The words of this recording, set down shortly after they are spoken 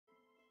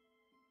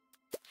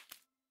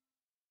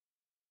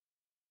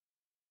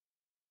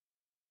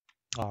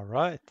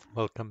Alright,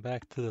 welcome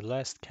back to the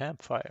last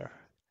campfire.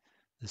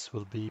 This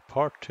will be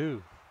part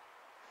 2.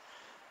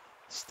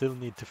 Still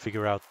need to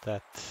figure out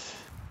that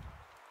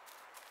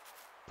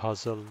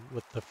puzzle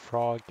with the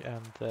frog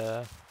and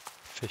the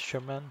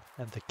fisherman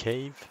and the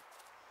cave.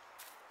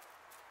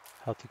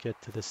 How to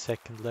get to the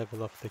second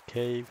level of the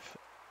cave.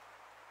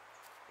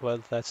 Well,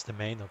 that's the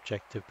main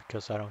objective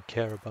because I don't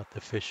care about the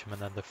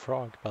fisherman and the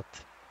frog, but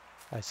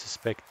I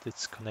suspect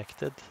it's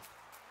connected.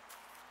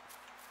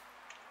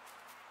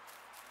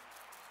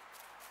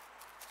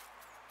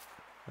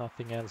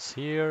 Nothing else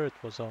here, it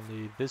was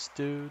only this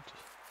dude,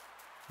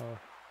 or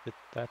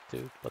that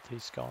dude, but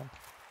he's gone.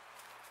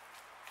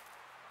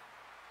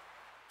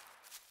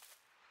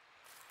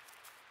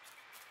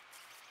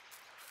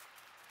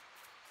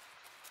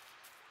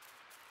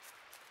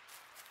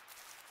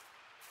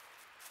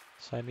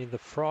 So I mean the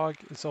frog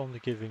is only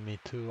giving me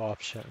two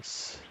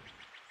options.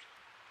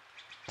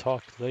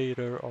 Talk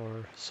later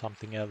or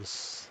something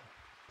else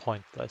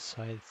pointless.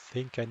 I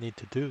think I need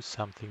to do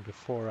something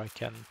before I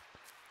can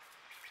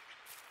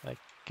like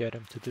get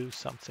him to do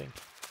something.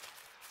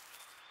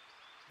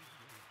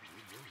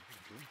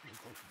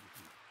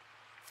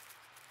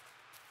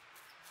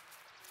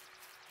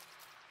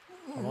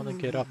 I want to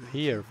get up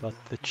here, but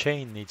the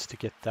chain needs to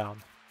get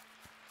down.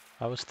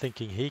 I was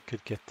thinking he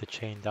could get the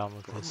chain down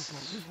with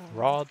his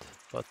rod,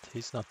 but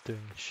he's not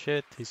doing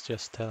shit. He's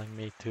just telling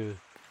me to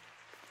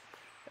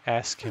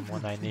ask him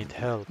when I need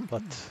help,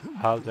 but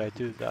how do I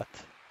do that?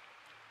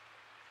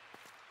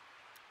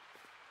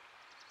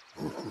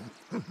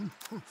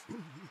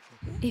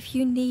 If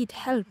you need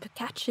help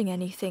catching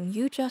anything,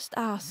 you just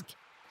ask.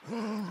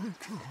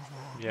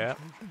 Yeah,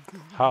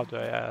 how do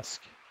I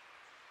ask?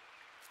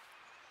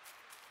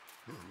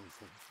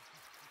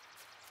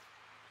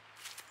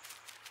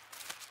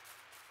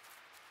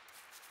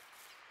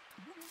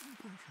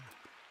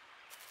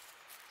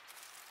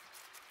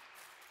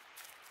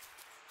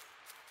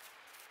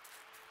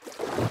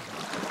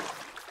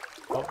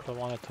 Oh, don't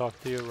want to talk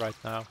to you right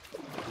now.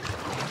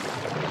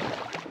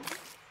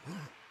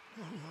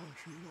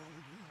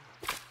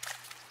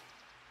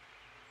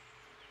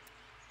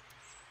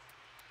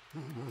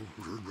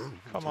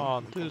 Come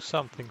on, do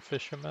something,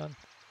 fisherman.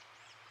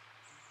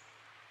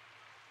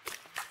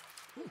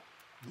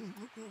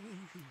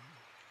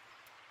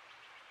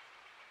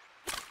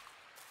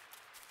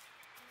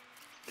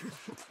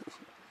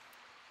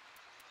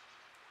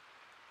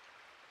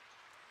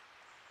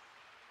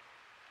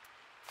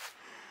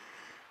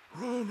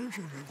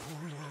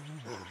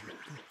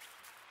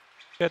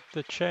 Get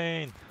the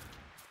chain.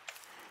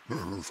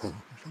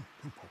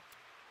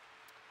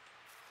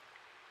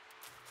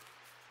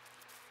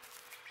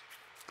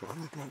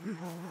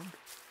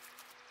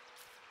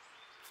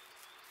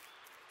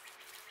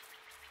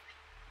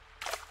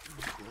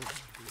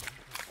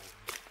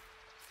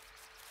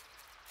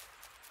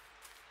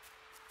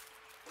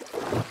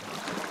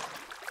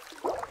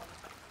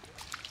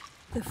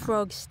 The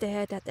frog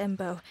stared at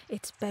Embo,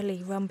 its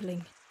belly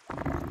rumbling.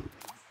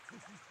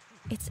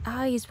 Its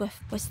eyes were...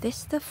 Was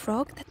this the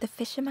frog that the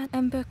fisherman?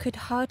 Ember could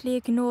hardly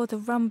ignore the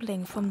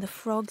rumbling from the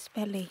frog's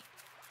belly.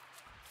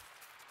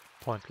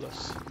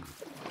 Pointless.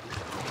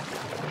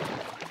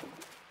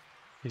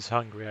 He's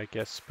hungry, I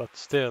guess, but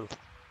still.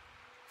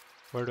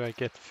 Where do I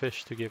get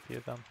fish to give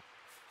you then?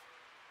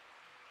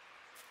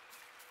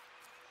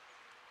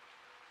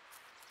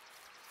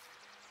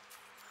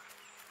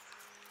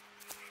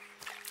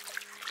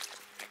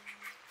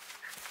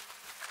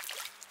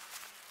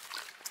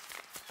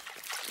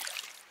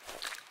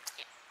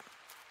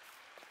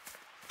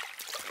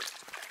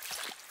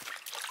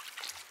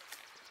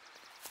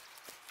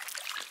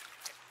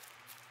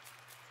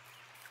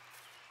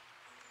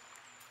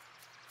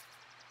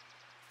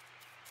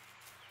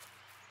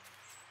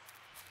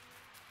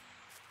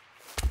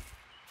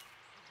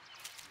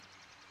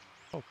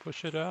 Oh,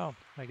 push it out.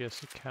 I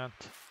guess you can't.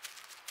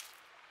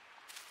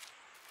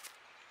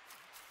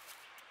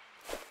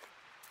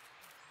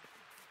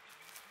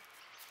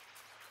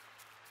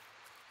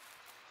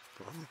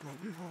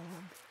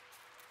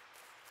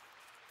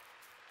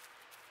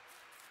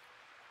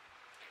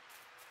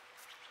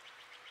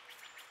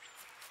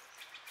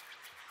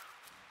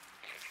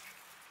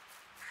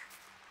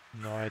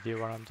 No idea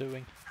what I'm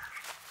doing.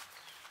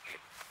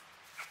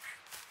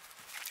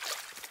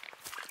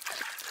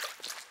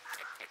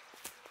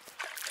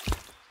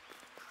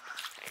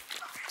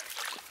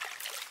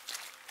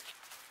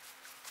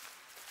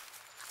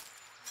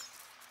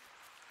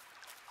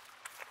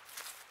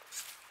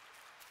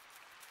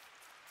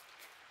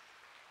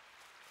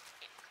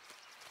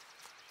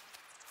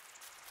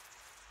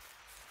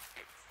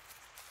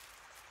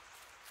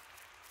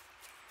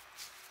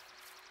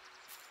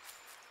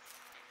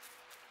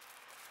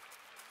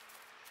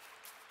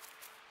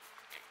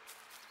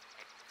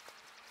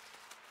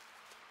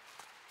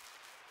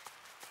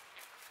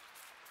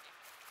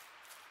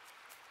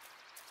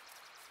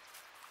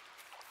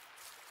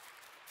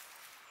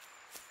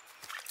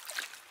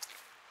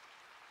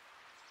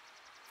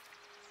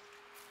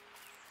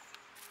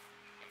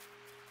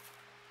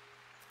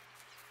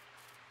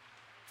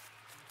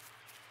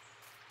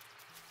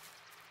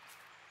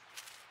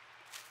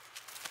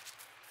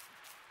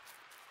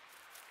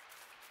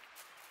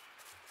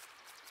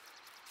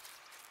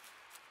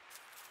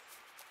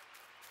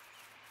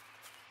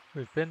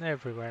 We've been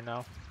everywhere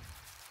now.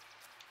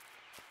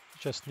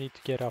 Just need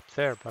to get up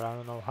there, but I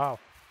don't know how.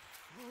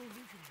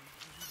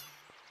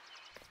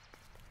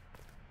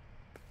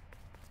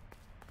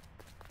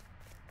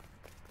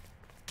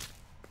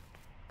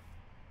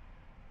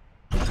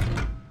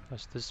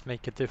 Does this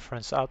make a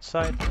difference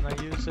outside when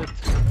I use it,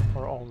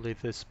 or only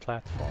this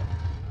platform?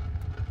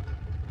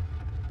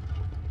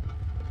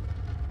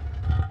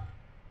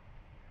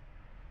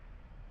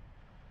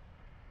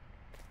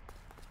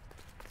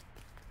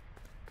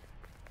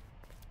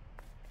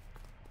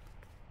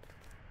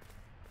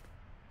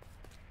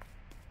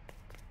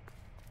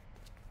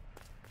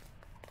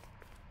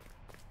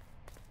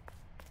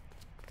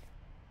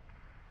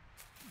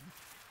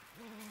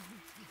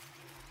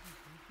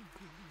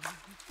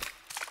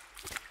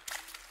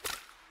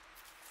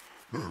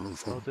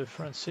 No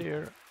difference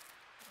here.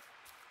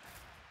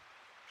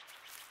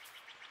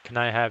 Can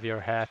I have your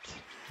hat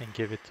and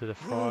give it to the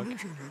frog?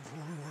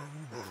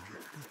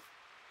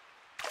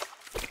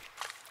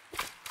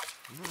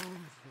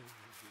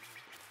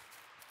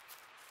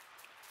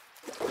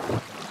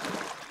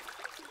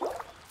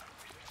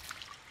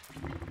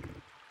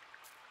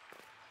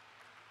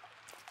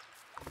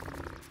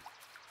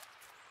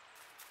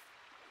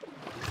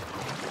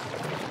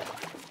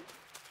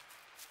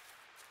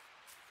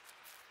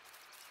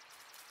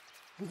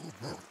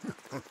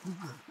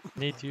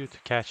 Need you to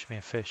catch me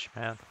a fish,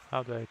 man.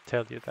 How do I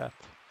tell you that?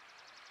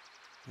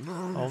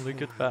 Only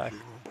goodbye.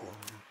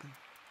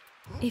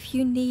 If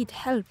you need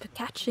help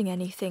catching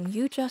anything,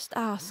 you just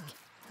ask.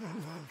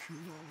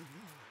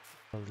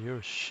 Well,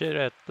 you're shit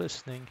at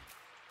listening.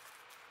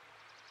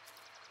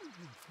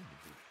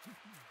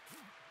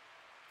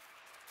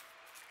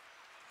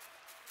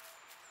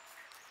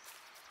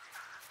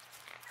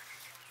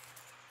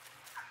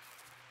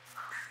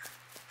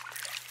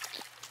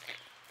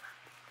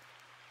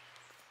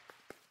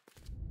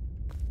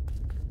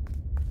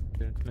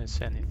 Didn't miss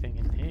anything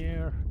in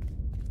here.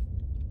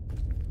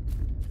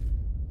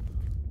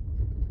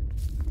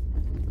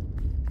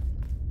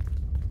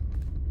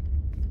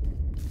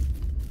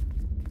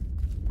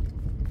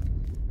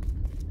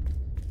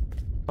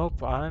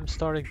 Nope, I'm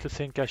starting to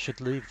think I should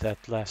leave that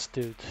last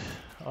dude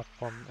up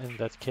in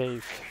that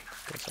cave,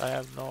 because I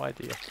have no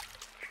idea.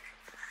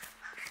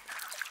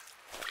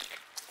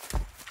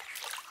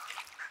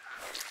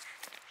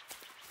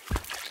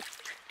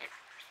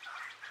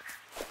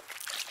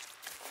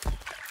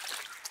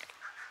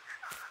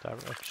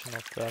 Direction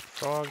of that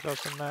frog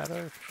doesn't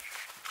matter.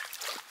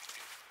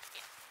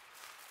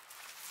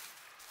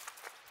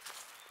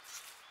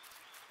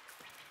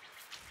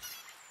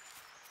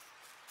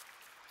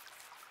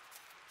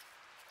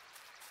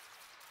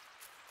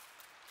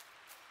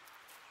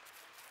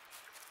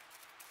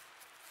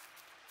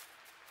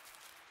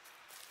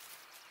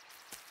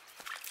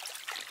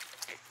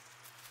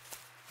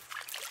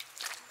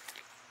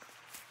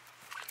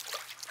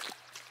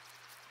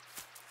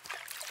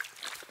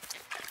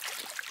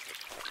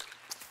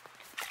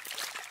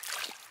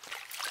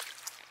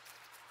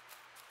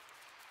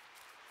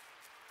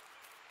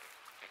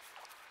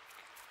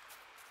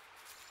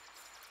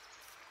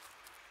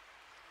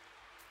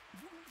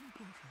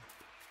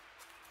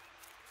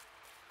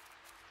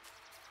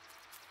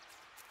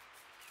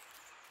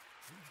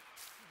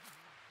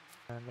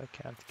 And I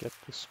can't get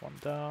this one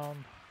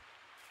down.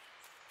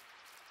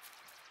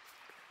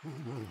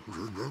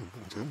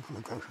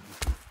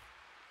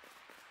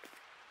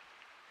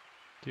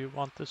 Do you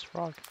want this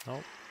frog?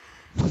 No.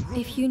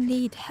 If you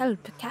need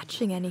help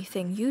catching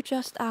anything, you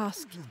just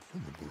ask.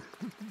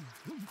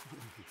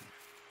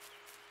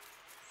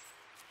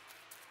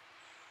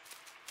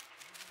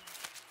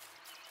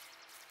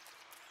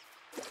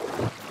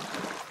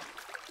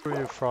 Where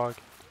are you, frog?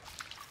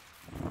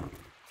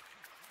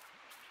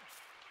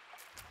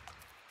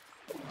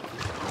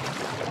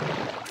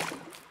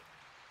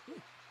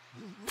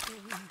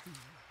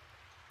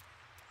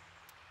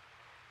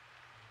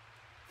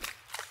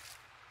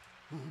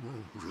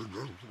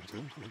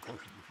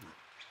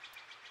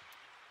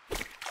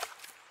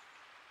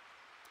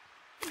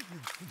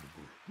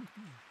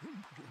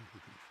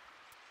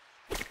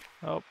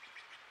 Oh,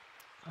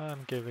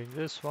 I'm giving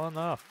this one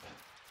up.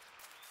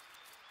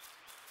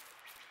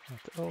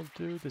 That old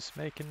dude is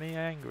making me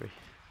angry.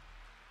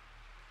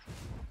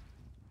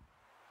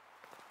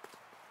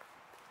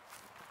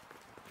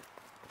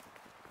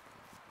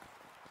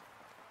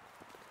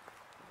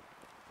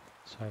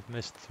 So I've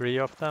missed 3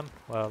 of them.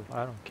 Well,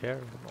 I don't care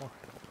anymore.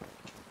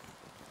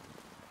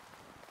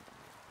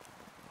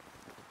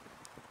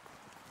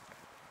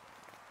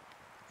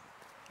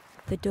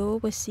 The door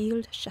was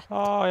sealed shut.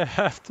 Oh, I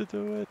have to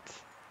do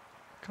it.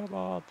 Come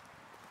on.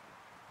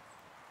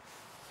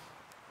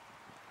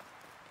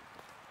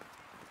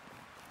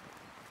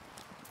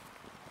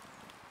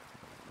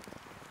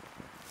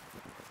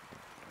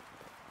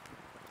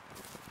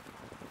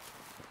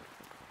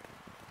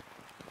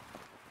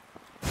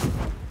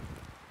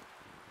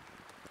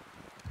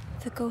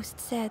 The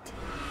ghost said,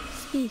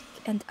 "Speak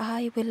and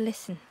I will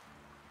listen."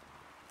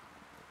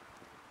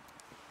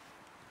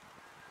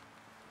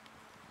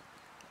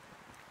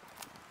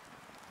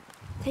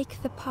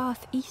 Take the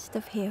path east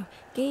of here,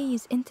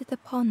 gaze into the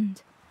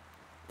pond.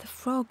 The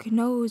frog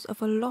knows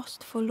of a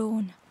lost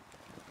forlorn.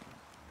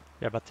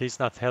 Yeah, but he's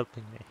not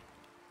helping me.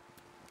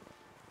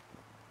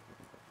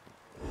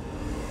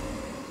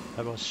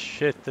 That was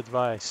shit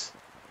advice.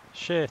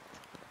 Shit.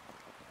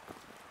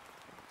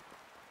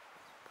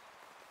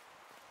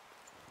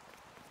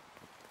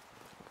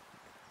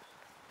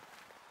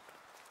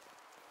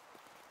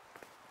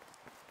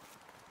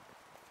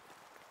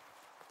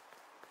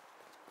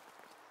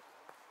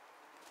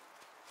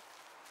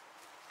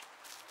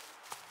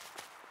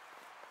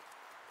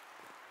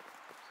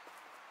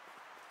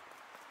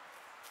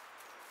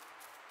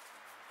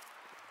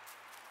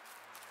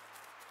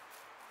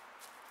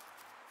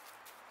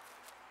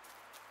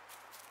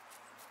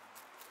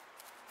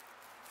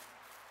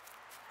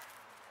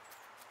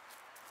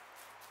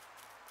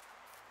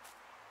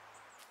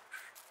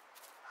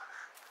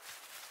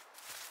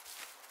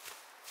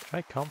 Did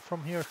I come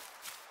from here?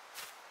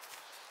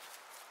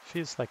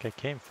 Feels like I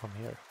came from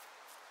here.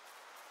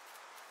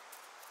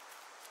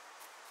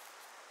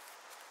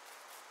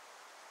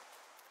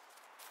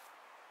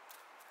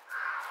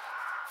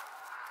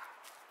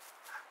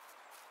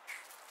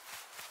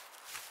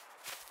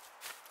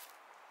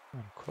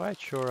 I'm quite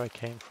sure I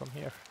came from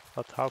here,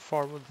 but how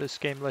far will this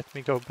game let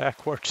me go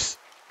backwards?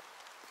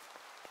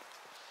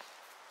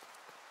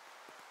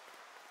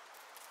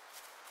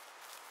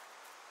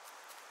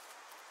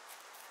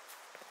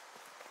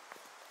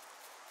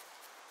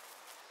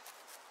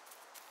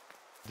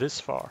 This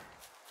far.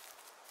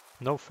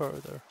 No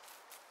further.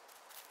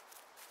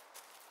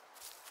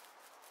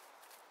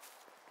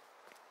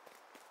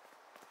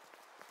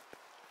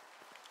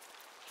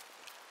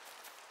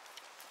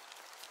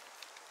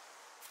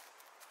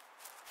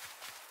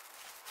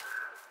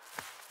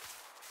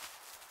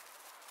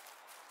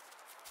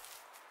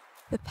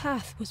 The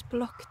path was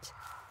blocked.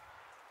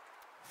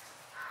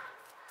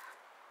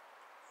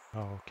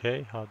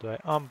 Okay, how do I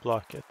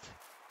unblock it?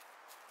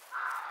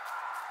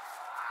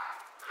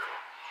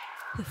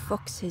 The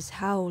foxes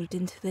howled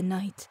into the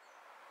night.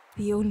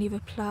 The only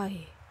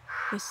reply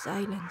was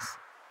silence.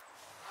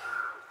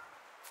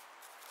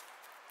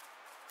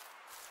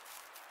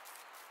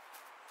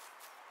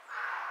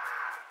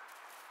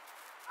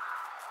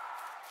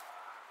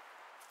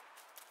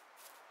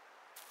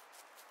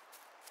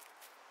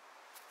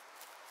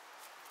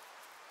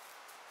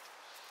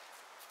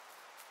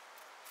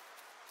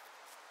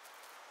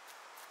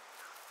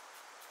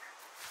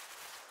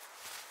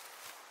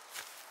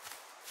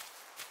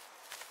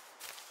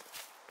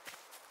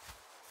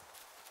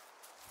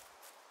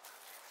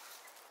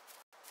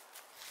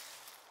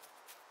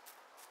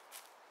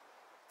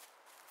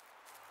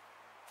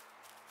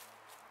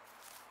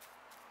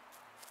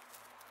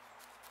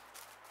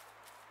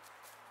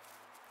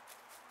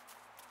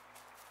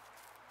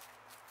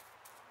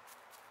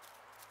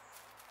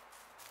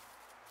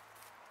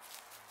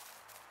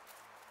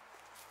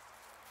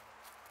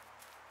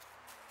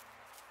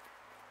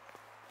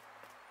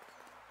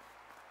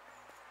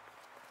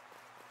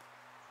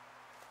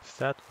 If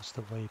that was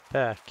the way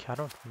back, I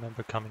don't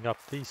remember coming up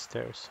these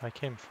stairs. I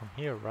came from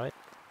here, right?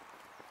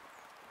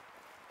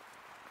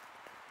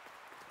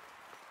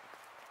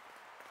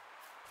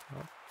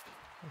 Well,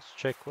 let's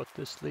check what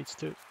this leads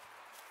to.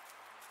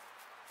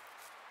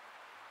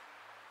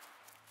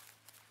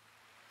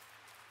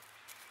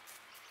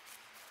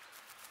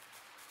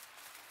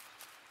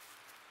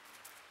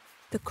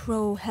 The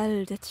crow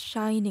held its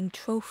shining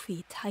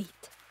trophy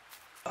tight.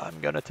 I'm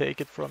gonna take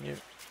it from you.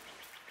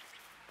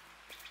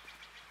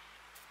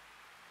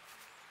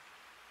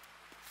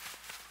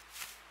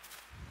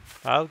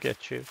 I'll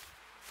get you.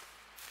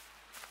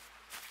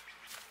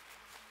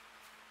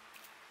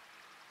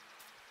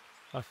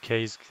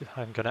 Okay,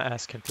 I'm gonna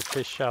ask him to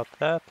fish out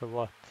that or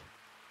what?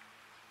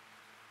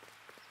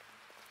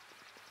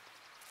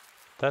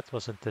 That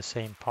wasn't the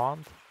same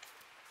pond.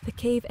 The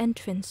cave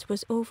entrance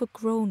was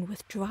overgrown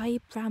with dry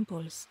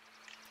brambles.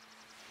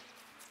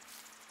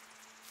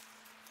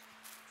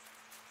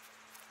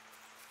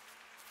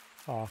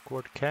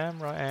 Awkward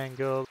camera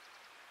angle.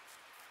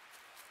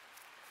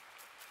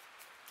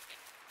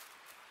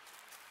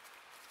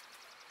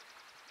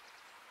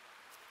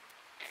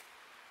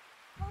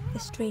 The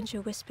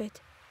stranger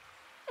whispered,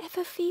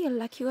 "Ever feel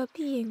like you are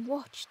being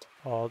watched?"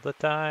 All the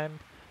time.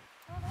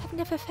 I've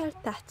never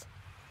felt that.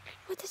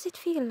 What does it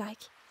feel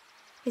like?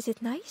 Is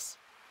it nice?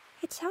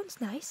 It sounds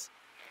nice.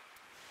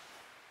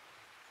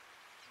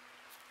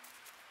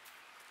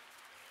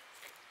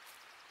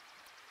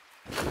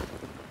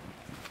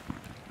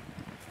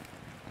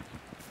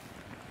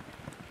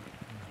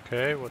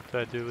 Okay, what do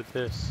I do with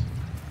this?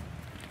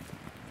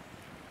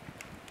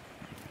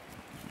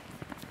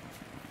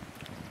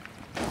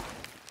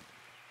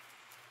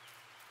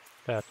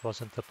 That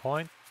wasn't the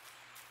point.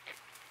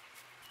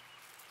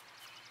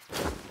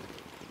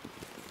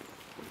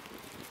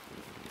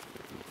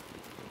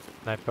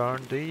 Can I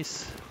burn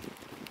these?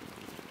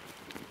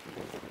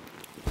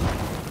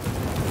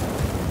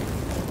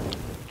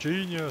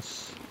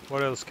 Genius!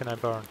 What else can I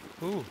burn?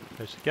 Ooh,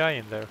 there's a guy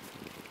in there.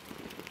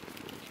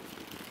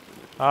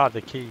 Ah,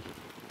 the key.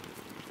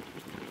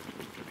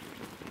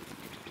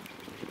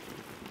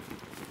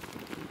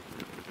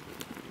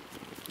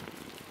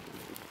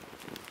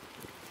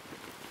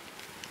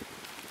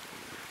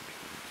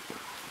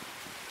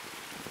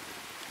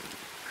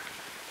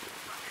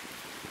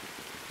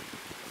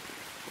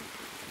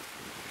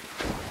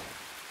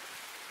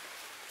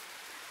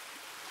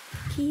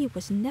 key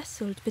was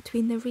nestled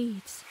between the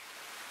reeds,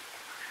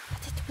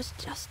 but it was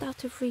just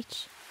out of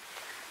reach.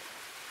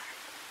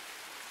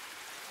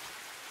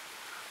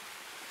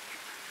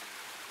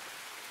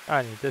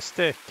 I need a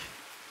stick.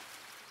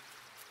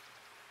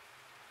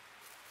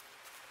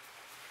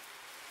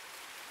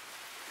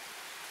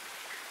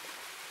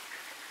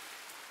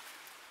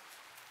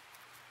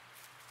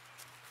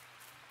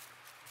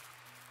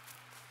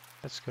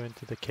 Let's go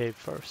into the cave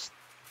first.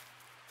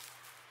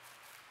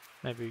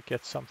 Maybe we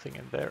get something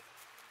in there.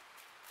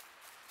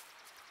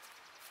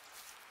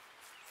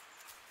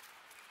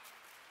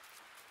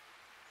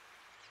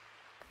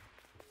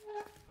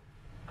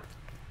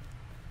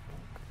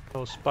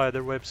 No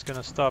spider web's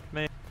gonna stop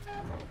me.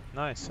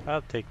 Nice,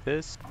 I'll take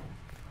this.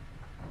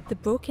 The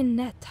broken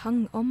net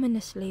hung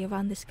ominously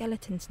around the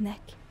skeleton's neck.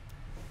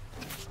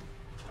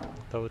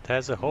 Though it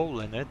has a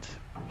hole in it,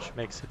 which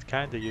makes it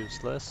kinda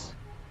useless.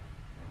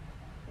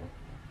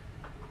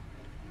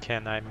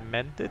 Can I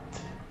mend it?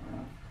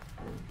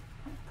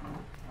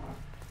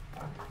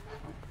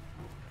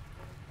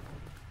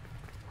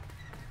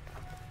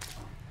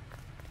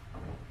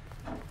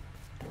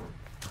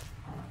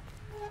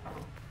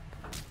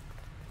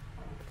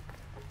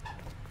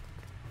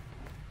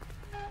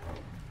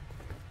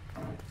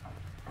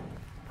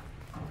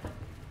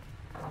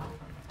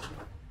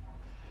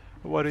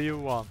 What do you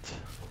want?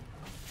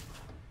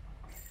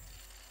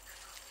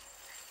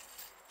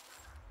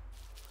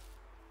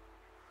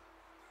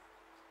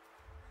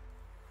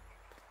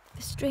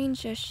 The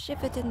stranger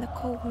shivered in the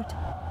cold.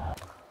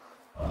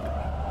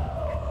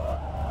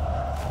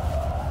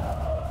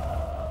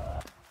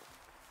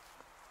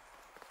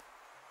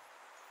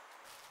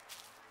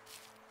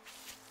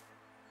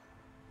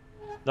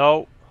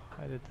 No,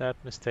 I did that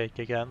mistake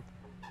again.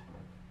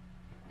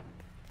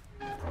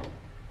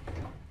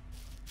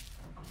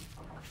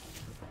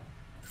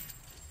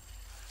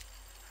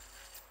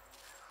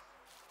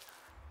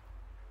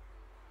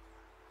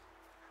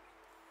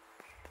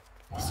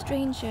 The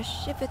stranger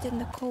shivered in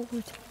the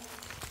cold.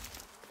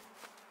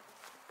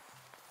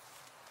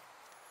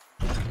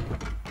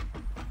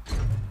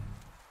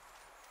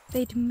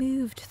 They'd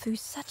moved through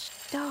such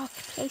dark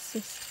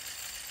places.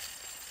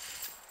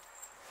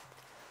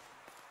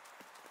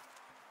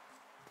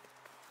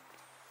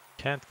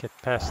 Can't get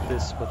past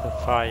this with a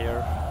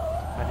fire.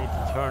 I need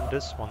to turn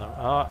this one around.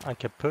 Ah, I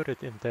can put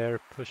it in there,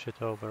 push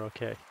it over,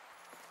 okay.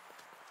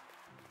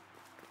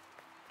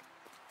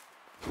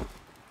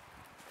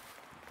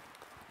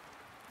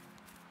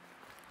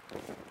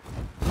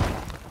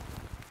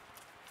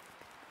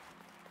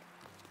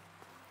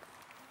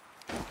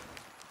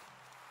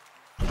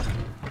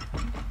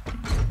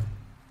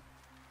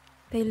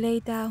 They lay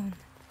down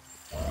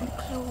and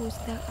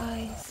closed their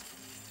eyes.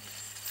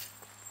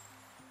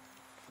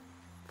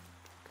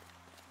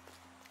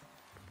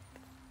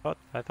 But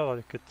I thought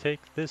I could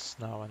take this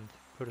now and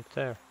put it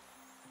there.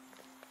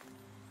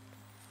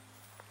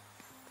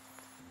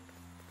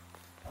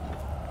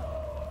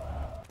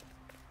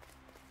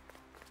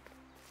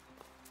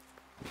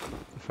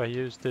 If I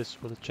use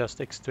this, will it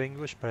just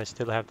extinguish, but I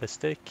still have the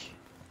stick?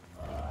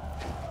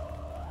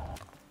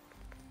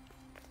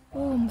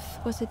 Warmth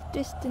was a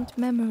distant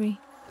memory,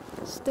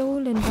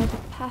 stolen by the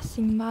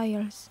passing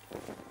miles.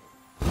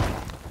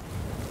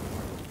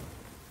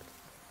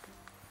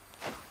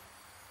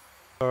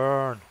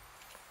 Burn!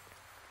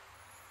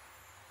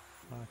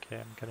 Okay,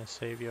 I'm gonna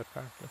save you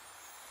apparently.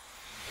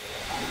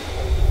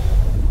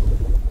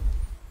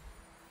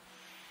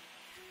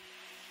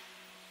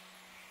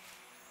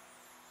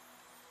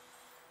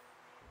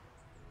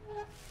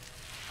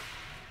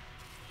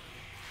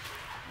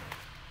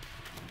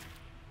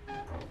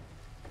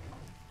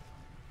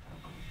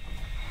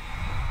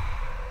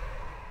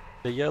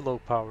 The yellow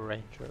Power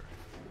Ranger.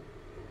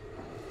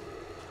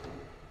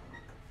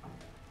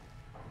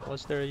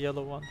 Was there a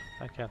yellow one?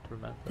 I can't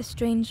remember. The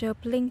stranger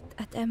blinked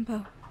at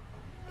Ember.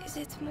 Is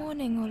it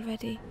morning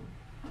already?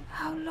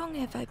 How long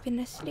have I been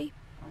asleep?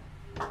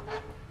 I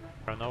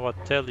don't know what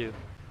to tell you.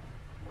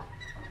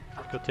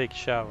 Go take a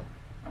shower.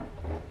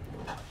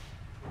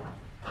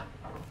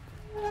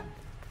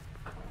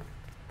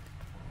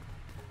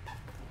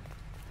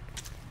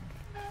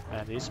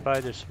 Man, these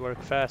spiders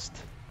work fast.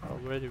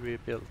 Already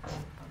rebuilt.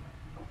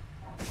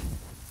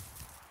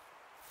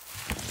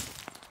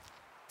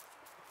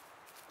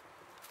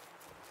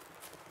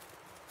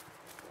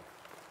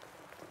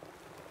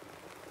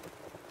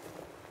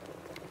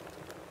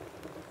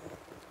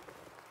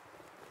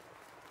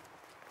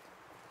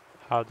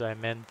 How do I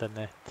mend the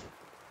net?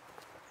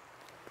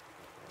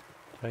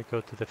 Do I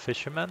go to the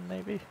fisherman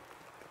maybe?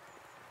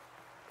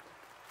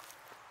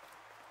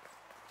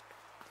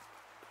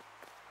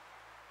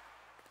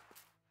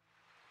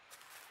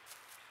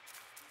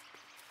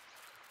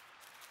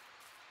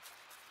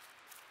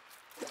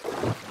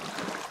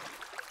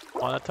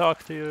 Wanna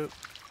talk to you?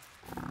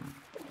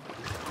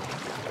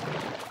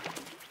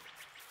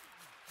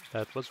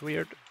 That was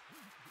weird.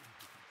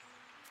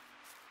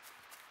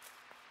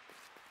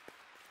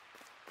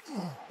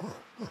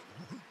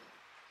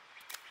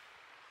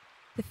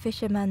 The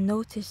fisherman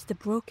noticed the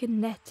broken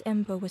net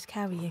Ember was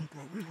carrying.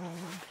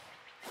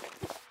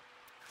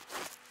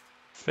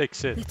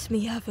 Fix it. Let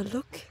me have a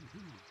look.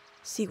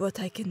 See what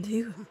I can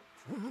do.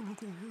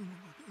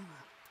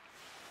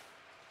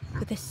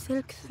 With a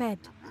silk thread,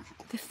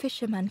 the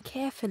fisherman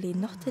carefully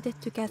knotted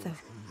it together.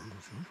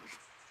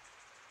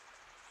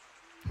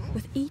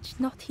 With each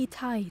knot he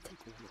tied,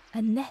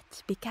 a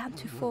net began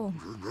to form.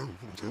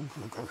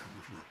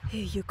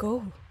 Here you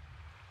go.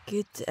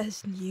 Good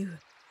as new.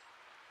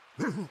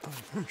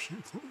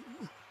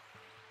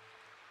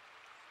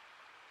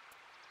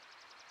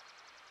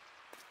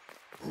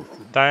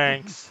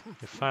 Thanks.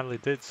 You finally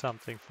did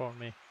something for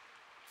me.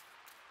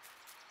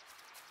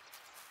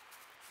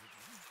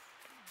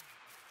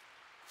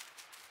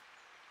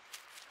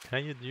 Can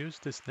I use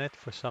this net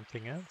for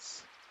something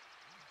else?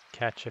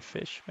 Catch a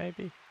fish,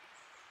 maybe?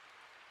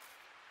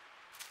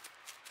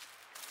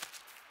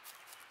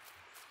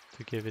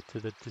 To give it to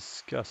the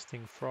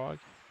disgusting frog.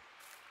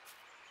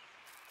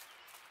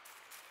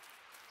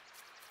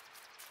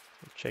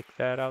 We'll check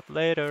that out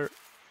later.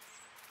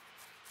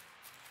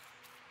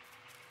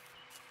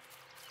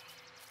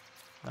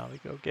 Now we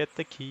go get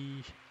the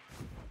key.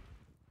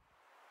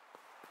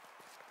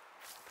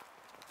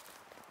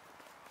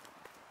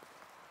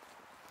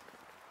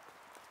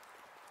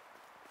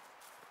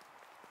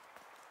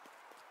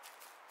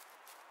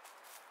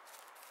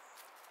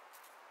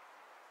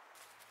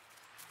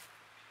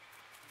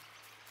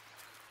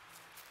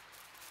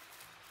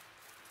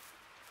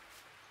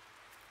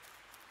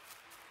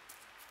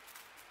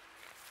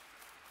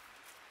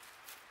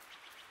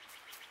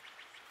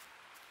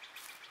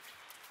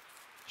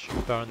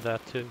 Should burn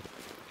that too.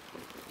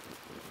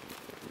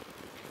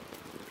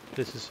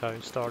 This is how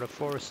you start a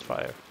forest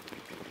fire.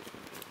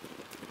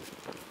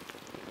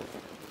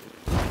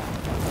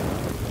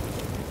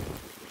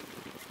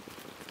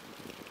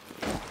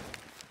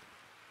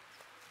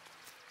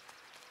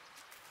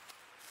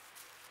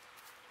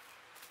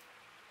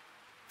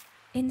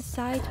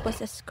 Inside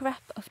was a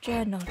scrap of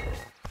journal.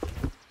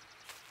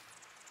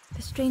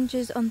 The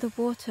strangers on the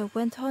water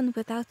went on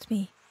without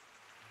me.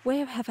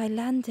 Where have I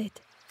landed?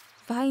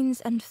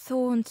 Vines and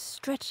thorns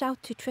stretch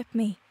out to trip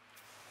me.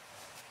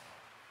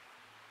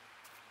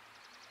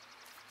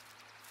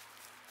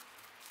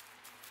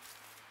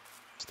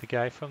 It's the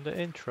guy from the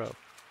intro.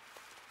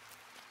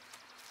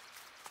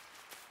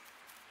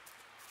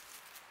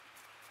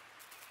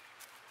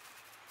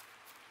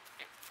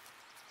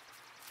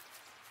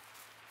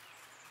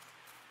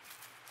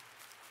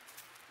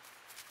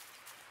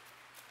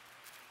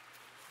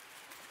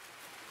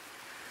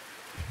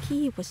 The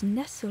key was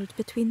nestled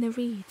between the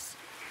reeds,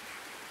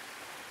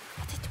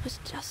 but it was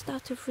just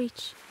out of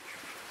reach.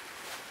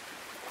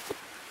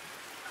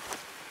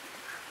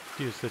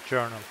 Use the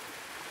journal.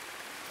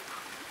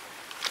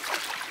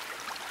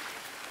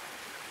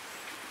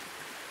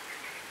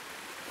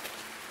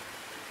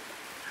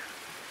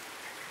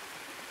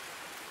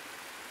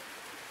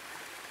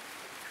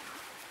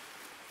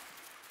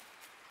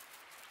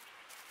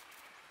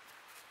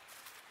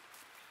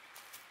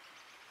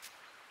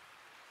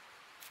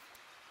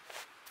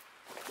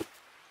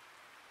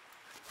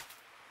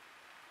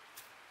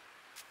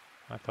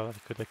 I thought I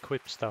could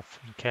equip stuff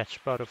and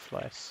catch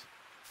butterflies.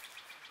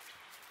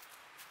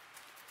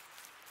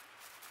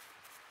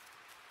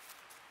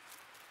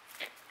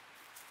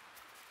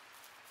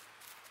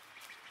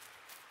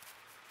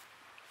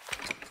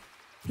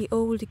 The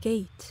old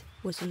gate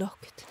was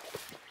locked.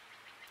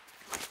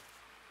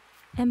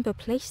 Ember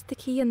placed the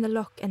key in the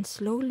lock and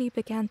slowly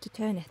began to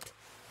turn it.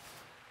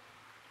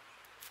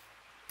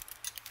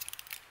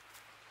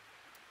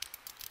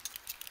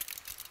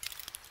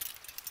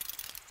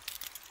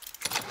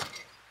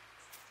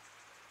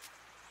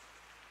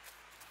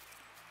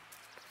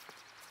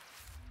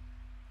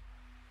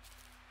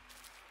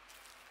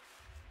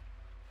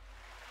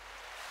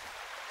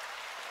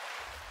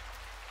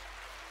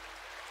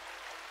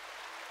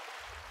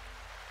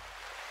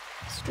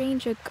 The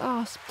stranger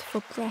gasped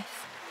for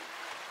breath.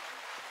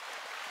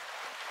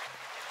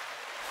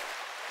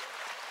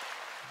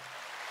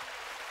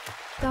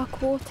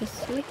 Dark water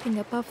slipping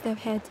above their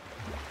head.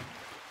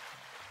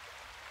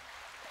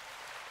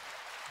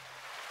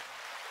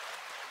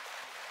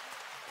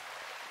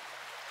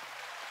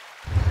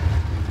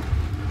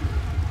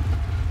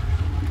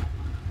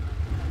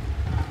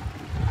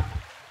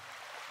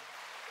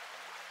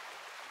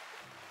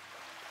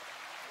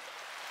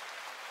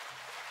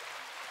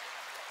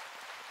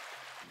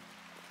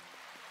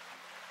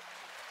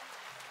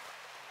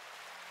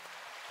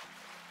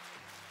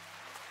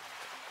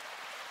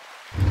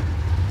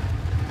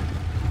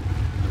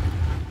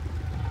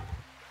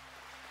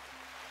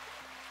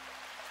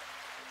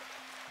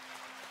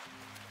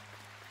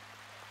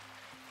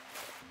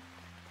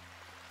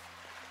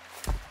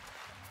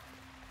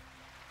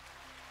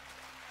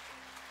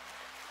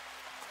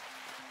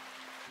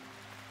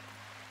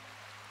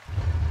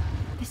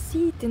 The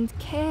sea didn't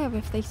care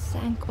if they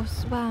sank or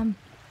swam.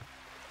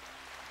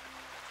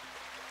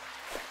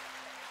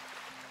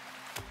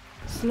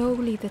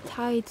 Slowly the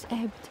tides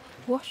ebbed,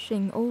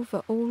 washing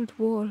over old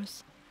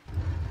walls.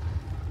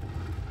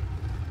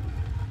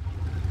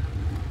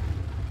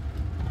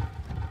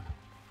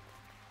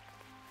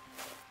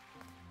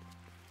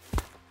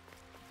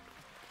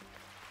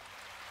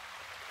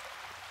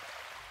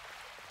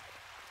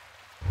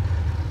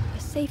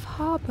 safe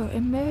harbor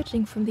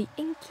emerging from the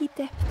inky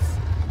depths.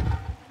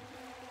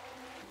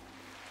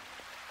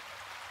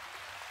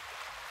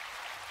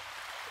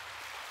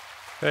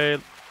 Fail.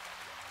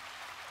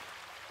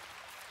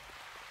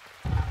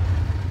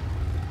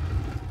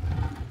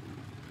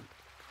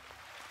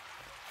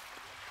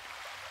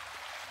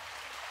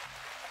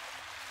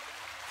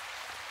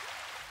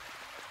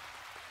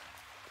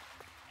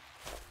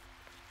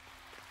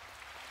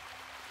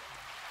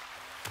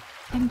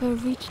 Ember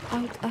reached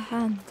out a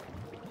hand.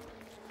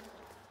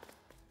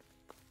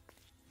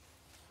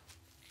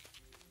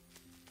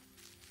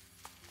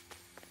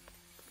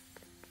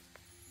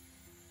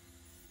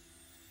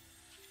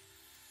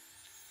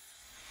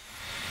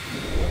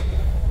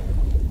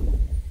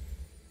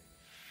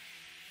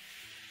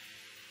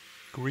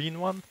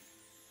 Green one?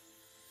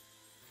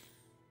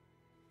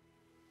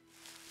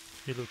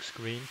 He looks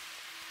green.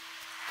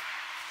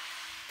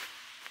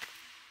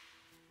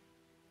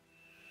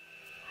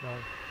 No.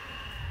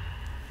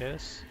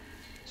 Yes?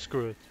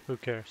 Screw it, who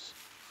cares?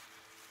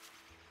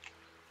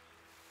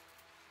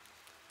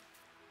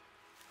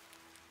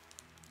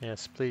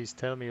 Yes, please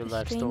tell me your The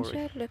life story.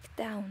 stranger looked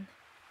down.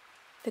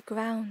 The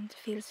ground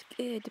feels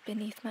good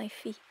beneath my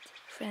feet,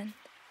 friend.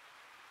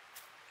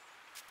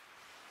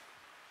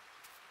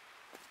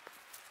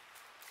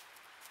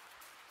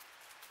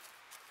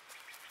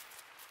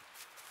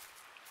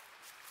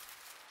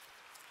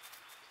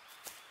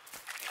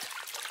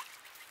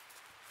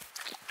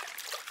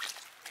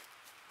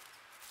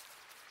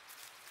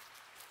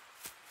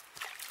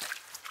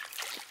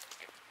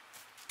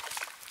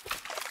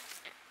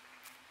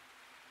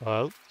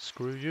 Well,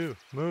 screw you.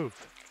 Move.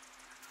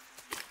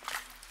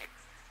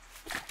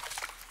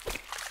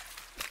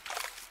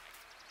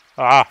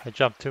 Ah, I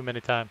jumped too many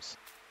times.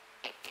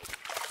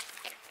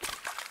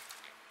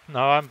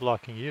 Now I'm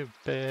blocking you,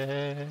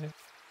 babe.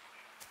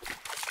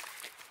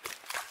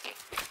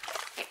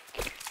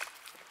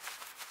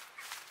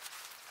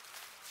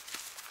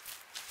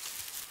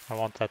 I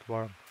want that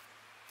worm.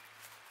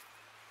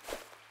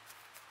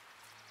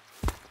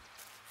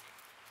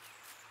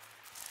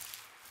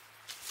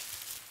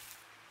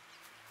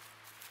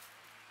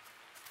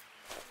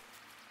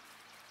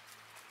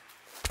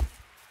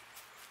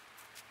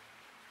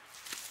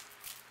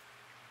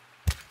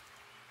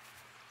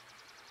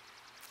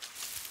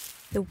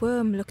 The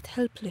worm looked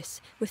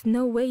helpless, with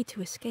no way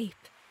to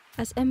escape.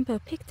 As Ember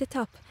picked it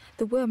up,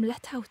 the worm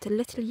let out a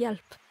little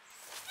yelp.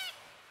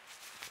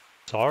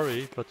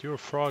 Sorry, but you're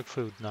frog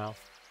food now.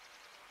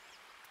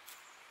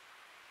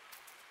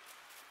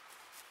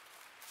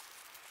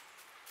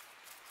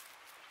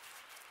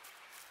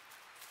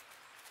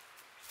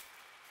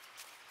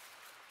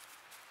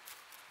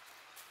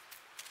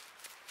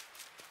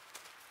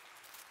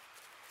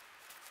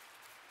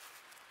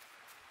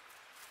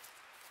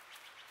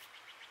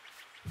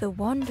 The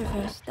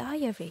Wanderer's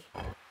Diary.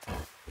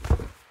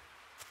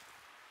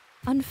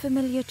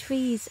 Unfamiliar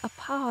trees, a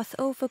path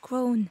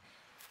overgrown.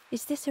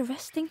 Is this a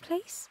resting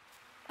place?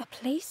 A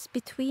place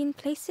between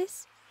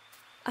places?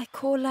 I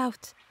call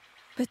out,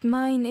 but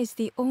mine is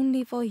the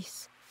only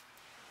voice.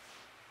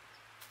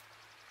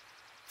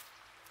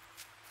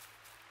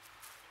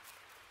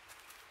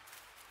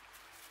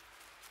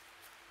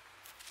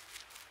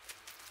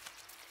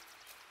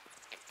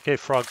 Okay,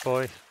 frog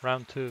boy,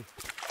 round 2.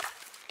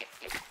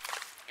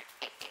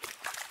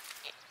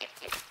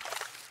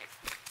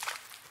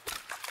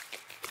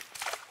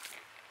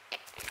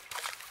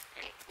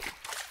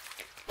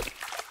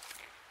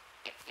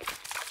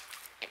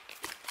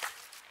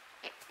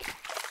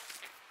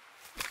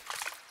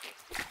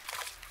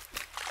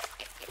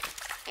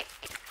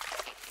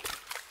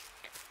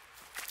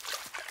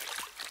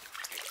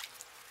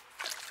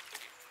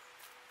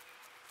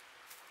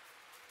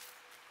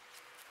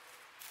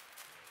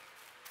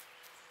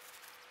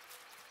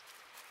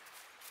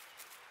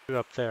 You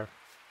up there.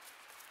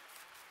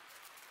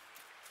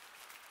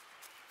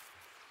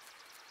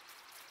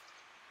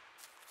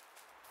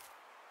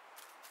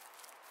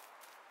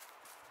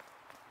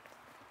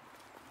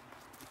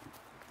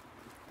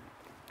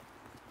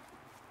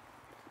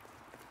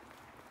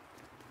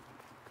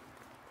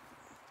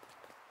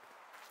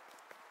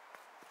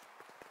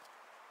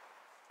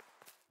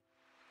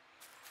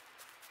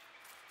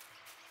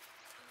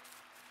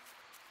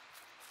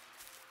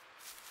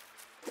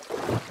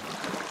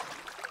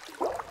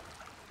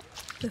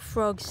 The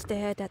frog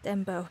stared at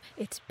Ember,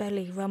 its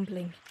belly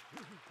rumbling.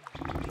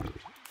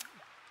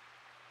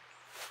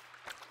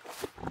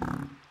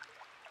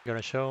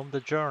 Gonna show him the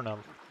journal.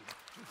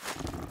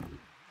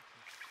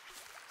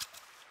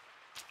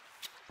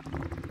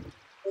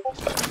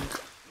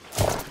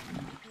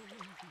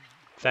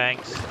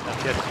 Thanks,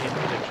 that gets me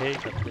into the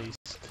cave at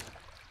least.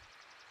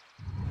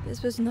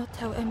 This was not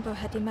how Ember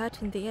had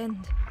imagined the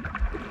end.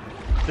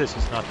 This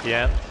is not the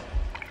end.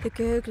 The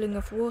gurgling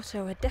of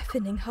water, a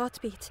deafening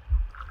heartbeat.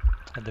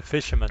 And the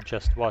fisherman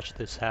just watched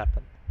this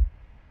happen.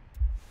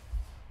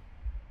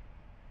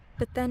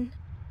 But then...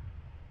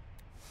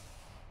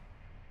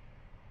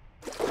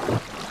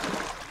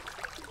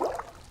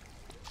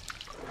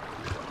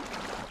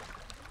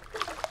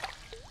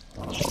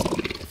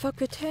 the frog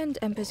returned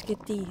Ember's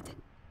good deed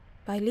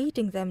by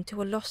leading them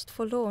to a lost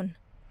forlorn.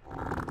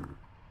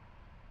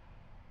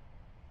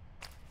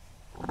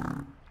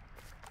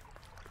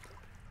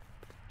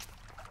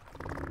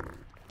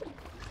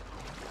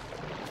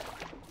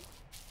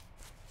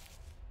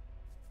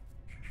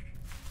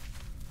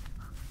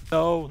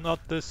 No,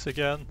 not this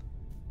again.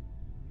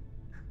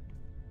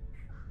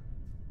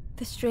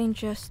 The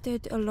stranger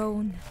stood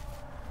alone.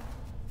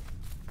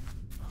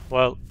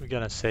 Well, we're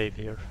gonna save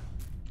here.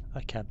 I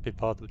can't be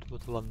bothered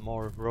with one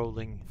more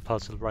rolling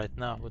puzzle right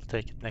now. We'll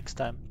take it next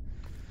time.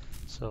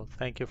 So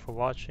thank you for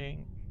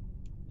watching.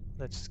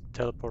 Let's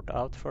teleport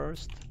out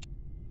first.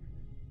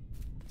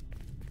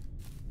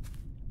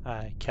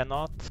 I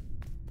cannot.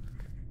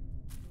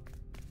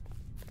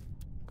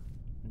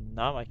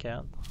 Now I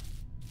can.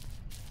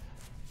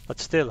 But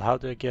still, how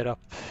do I get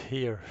up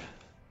here?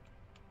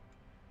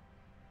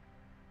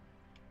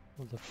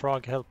 Will the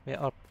frog help me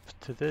up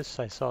to this?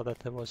 I saw that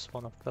there was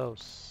one of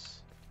those.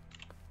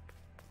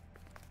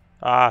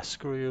 Ah,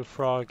 screw you,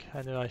 frog.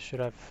 I knew I should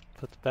have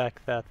put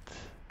back that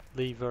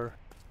lever.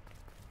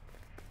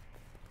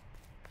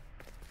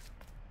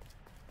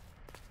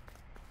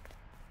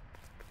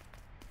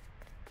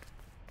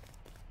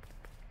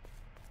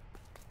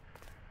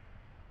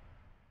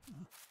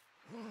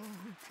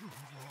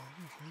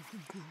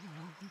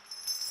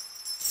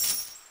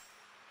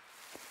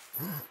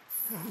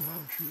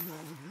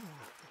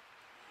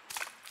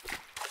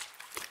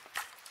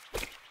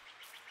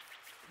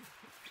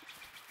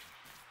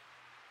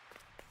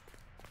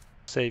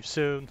 Save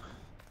soon.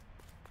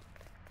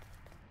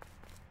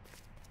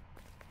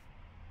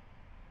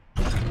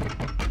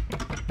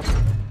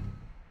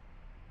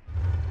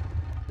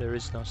 There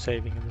is no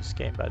saving in this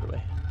game, by the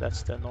way.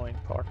 That's the annoying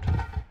part.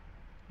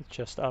 It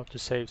just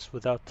auto-saves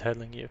without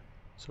telling you.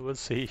 So we'll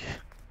see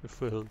if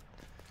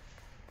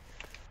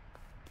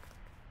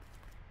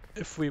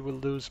we will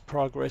lose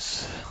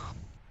progress.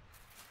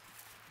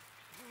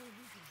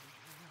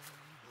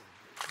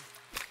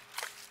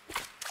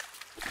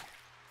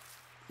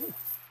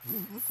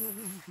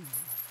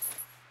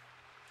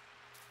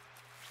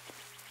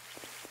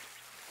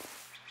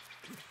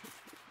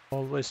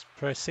 Always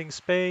pressing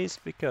space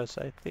because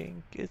I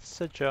think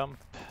it's a jump.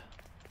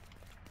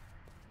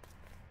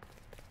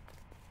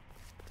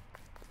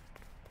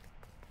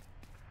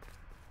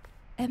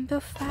 Ember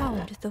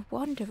found the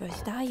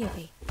Wanderer's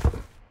diary.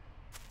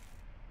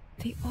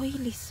 The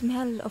oily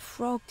smell of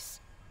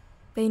frogs.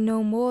 They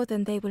know more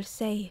than they will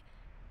say.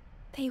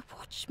 They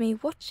watch me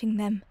watching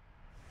them.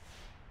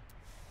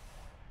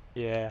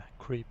 Yeah,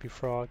 creepy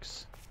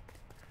frogs.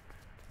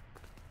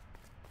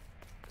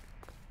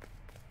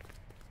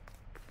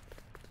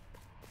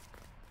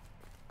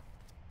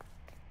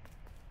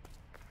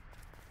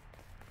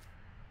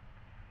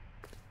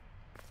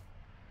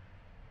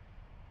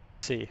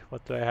 Let's see,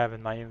 what do I have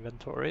in my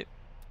inventory?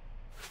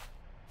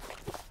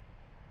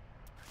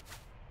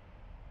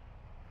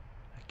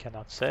 I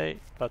cannot say,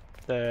 but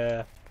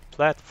the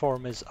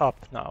platform is up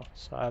now,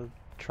 so I'll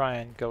try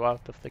and go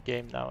out of the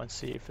game now and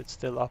see if it's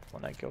still up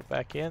when I go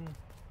back in.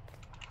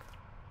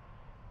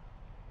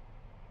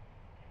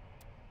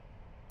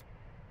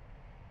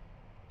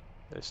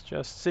 Let's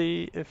just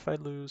see if I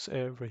lose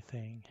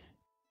everything.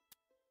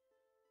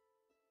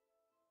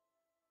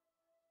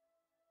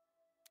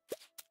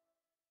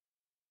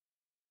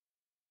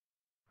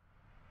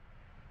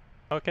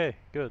 Okay,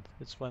 good.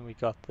 It's when we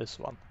got this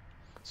one.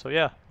 So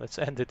yeah, let's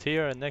end it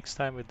here, and next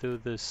time we do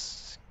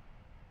this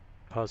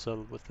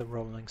puzzle with the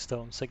rolling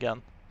stones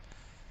again.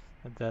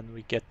 And then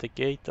we get the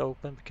gate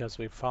open because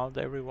we found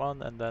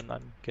everyone, and then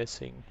I'm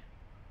guessing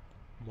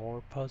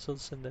more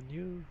puzzles in the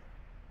new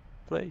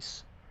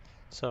place.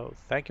 So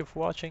thank you for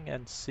watching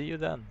and see you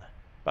then.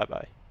 Bye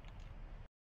bye.